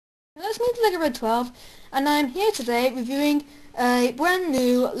it's me, the Lego Red 12, and I'm here today reviewing a brand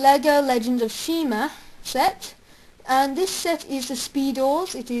new Lego Legends of Chima set. And this set is the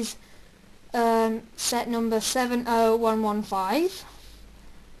speedorz. It is set number 70115.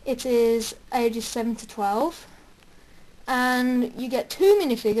 It is ages 7 to 12. And you get 2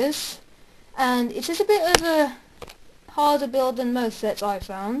 minifigures, and it is a bit of a harder build than most sets I've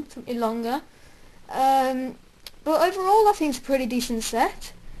found, something longer. But overall I think it's a pretty decent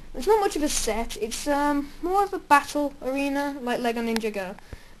set. It's not much of a set, it's more of a battle arena like Lego Ninja Go.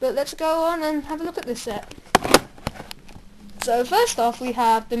 But let's go on and have a look at this set. So first off we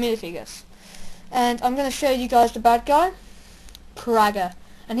have the minifigures. And I'm going to show you guys the bad guy, Kraga.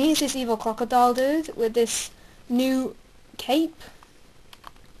 And he's this evil crocodile dude with this new cape.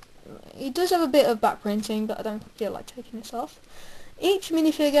 He does have a bit of back printing, but I don't feel like taking this off. Each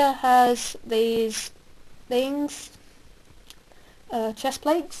minifigure has these things, chest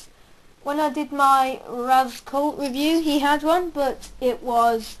plates. When I did my Raz Cult review, he had one, but it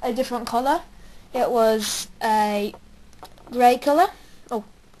was a different colour. It was a grey colour, or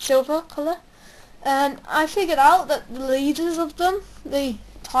silver colour. And I figured out that the leaders of them, the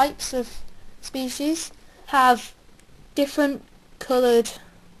types of species, have different coloured,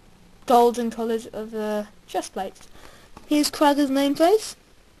 golden colours of the chest plates. Here's Kraga's main face.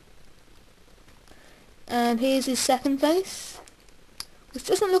 And here's his second face, which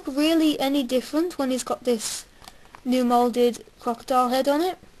doesn't look really any different when he's got this new moulded crocodile head on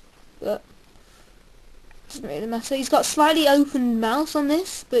it, but doesn't really matter. He's got slightly open mouth on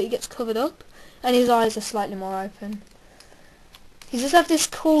this, but he gets covered up, and his eyes are slightly more open. He does have this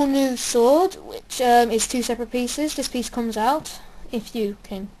cool new sword, which is 2 separate pieces. This piece comes out, if you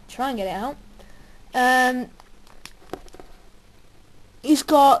can try and get it out. He's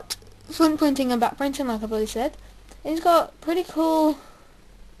got front printing and back printing, like I've already said. And he's got pretty cool,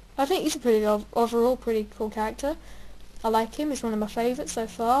 I think he's a pretty overall pretty cool character. I like him, he's one of my favourites so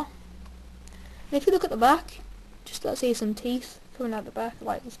far. And if you look at the back, just let's see some teeth coming out the back,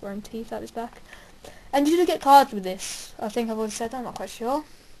 like he's wearing teeth out his back. And you do get cards with this, I think I've already said that, I'm not quite sure.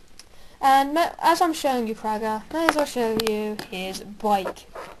 And as I'm showing you Kraga, may as well show you his bike,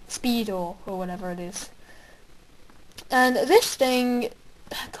 speedorz, or whatever it is. And this thing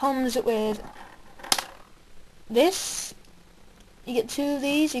comes with this. You get 2 of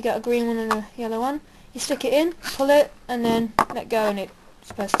these, you get a green one and a yellow one. You stick it in, pull it, and then let go, and it's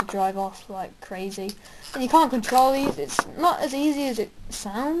supposed to drive off like crazy. And you can't control these, it's not as easy as it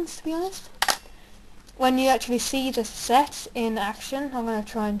sounds, to be honest. When you actually see the set in action, I'm going to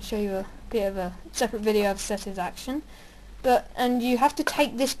try and show you a bit of a separate video of set in action. And you have to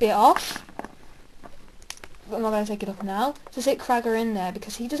take this bit off. But I'm not going to take it off now. Just hit Kraga in there,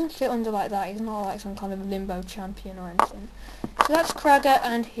 because he doesn't fit under like that. He's not like some kind of limbo champion or anything. So that's Kraga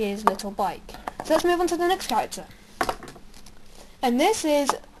and his little bike. So let's move on to the next character. And this is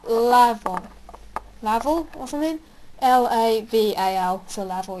Laval. Laval or something? L-A-V-A-L. So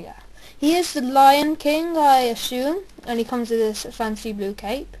Laval, yeah. He is the Lion King, I assume. And he comes with this fancy blue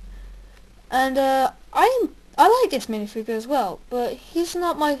cape. And I like this minifigure as well, but he's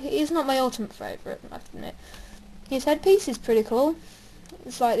not my ultimate favourite, I have to admit. His headpiece is pretty cool.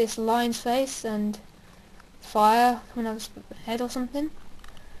 It's like this lion's face and fire coming out of his head or something.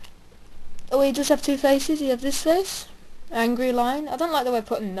 Oh, he does have 2 faces. He has this face, angry lion. I don't like the way I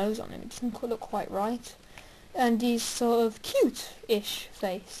put a nose on him. It doesn't look quite right. And he's sort of cute-ish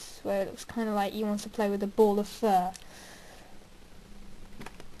face, where it looks kind of like he wants to play with a ball of fur.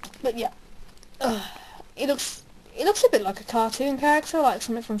 But yeah. It looks a bit like a cartoon character, like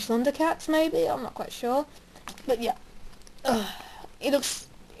something from Thundercats maybe, I'm not quite sure. But yeah. It looks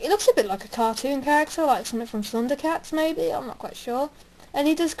a bit like a cartoon character, like something from Thundercats maybe, I'm not quite sure. And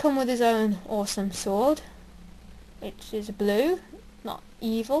he does come with his own awesome sword, which is blue, not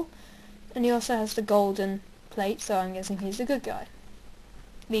evil. And he also has the golden plate, so I'm guessing he's the good guy.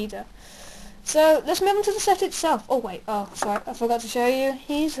 Leader. So let's move on to the set itself. Oh wait, sorry, I forgot to show you.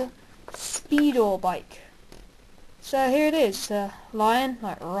 He's a speedorz bike. So here it is, lion,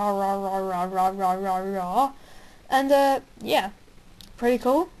 like rah rah rah rah rah rah rah rah, and yeah, pretty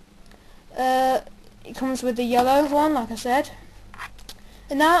cool. It comes with the yellow one, like I said.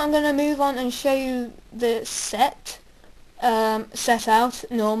 And now I'm going to move on and show you the set, set out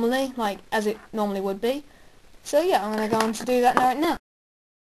normally, like as it normally would be. So yeah, I'm going to go on to do that right now.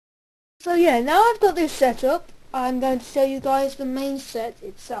 So yeah, now I've got this set up, I'm going to show you guys the main set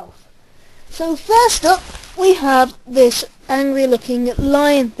itself. So first up, we have this angry looking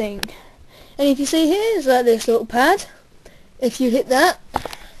lion thing. And if you see here, is like this little pad. If you hit that,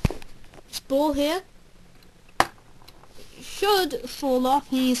 this ball here, should fall off.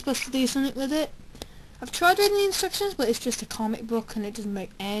 He's supposed to do something with it. I've tried reading the instructions, but it's just a comic book and it doesn't make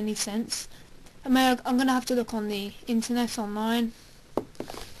any sense. I'm going to have to look on the internet online.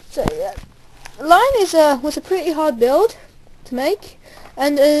 So yeah, line was a pretty hard build to make,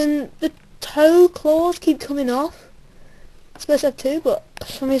 and the toe claws keep coming off. I'm supposed to have two, but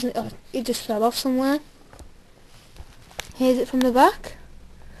for some reason it just fell off somewhere. Here's it from the back.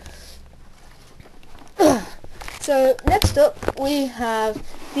 So next up we have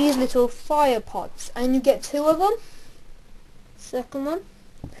these little fire pods, and you get two of them. Second one,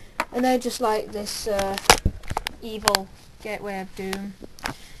 and they're just like this evil gateway of doom.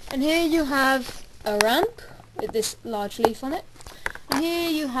 And here you have a ramp with this large leaf on it, and here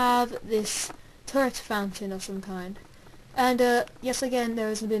you have this turret fountain of some kind. And yes, again, there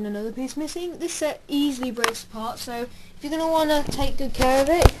has been another piece missing. This set easily breaks apart, so if you're going to want to take good care of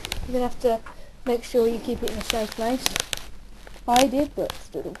it, you're going to have to make sure you keep it in a safe place. I did, but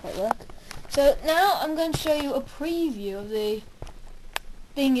still didn't quite work. So now I'm going to show you a preview of the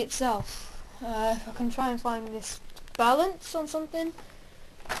thing itself. If I can try and find this balance on something,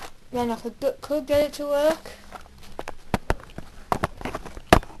 then I could get it to work.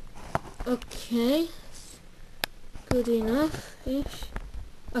 Okay, good enough-ish.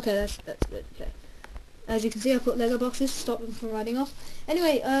 Okay, that's good. Okay. As you can see, I put Lego boxes to stop them from riding off.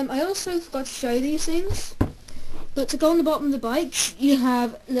 Anyway, I also forgot to show these things. But to go on the bottom of the bikes, you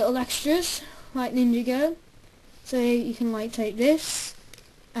have little extras, like Ninjago. So you can like take this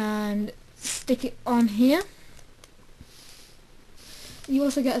and stick it on here. You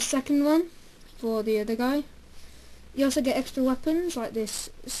also get a second one for the other guy. You also get extra weapons, like this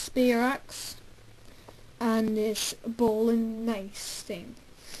spear axe and this ball and mace thing.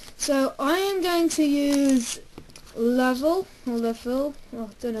 So I am going to use Level, I don't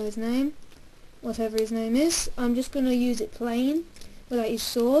know his name, whatever his name is. I'm just going to use it plain, without his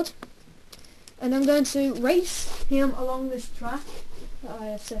sword. And I'm going to race him along this track that I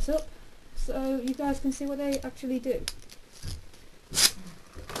have set up, so you guys can see what they actually do.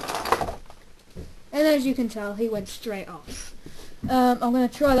 And as you can tell, he went straight off. I'm going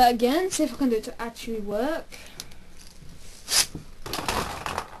to try that again, see if I can do it to actually work.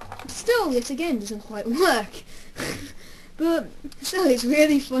 Still, it again doesn't quite work. But still, it's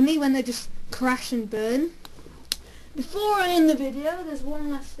really funny when they just crash and burn. Before I end the video, there's one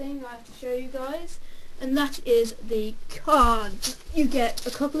last thing I have to show you guys, and that is the cards. You get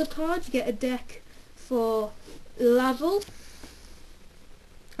a couple of cards. You get a deck for Level.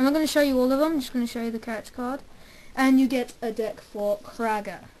 I'm not going to show you all of them, I'm just going to show you the character card. And you get a deck for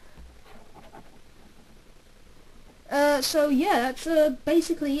Krager. So yeah, that's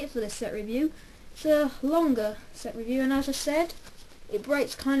basically it for this set review. It's a longer set review, and as I said, it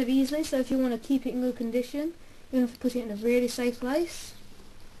breaks kind of easily, so if you want to keep it in good condition, you're going to have to put it in a really safe place.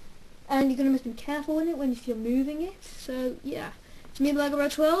 And you're going to have to be careful with it if you're moving it. So yeah, it's me,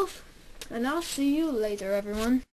 LegoBro12, and I'll see you later, everyone.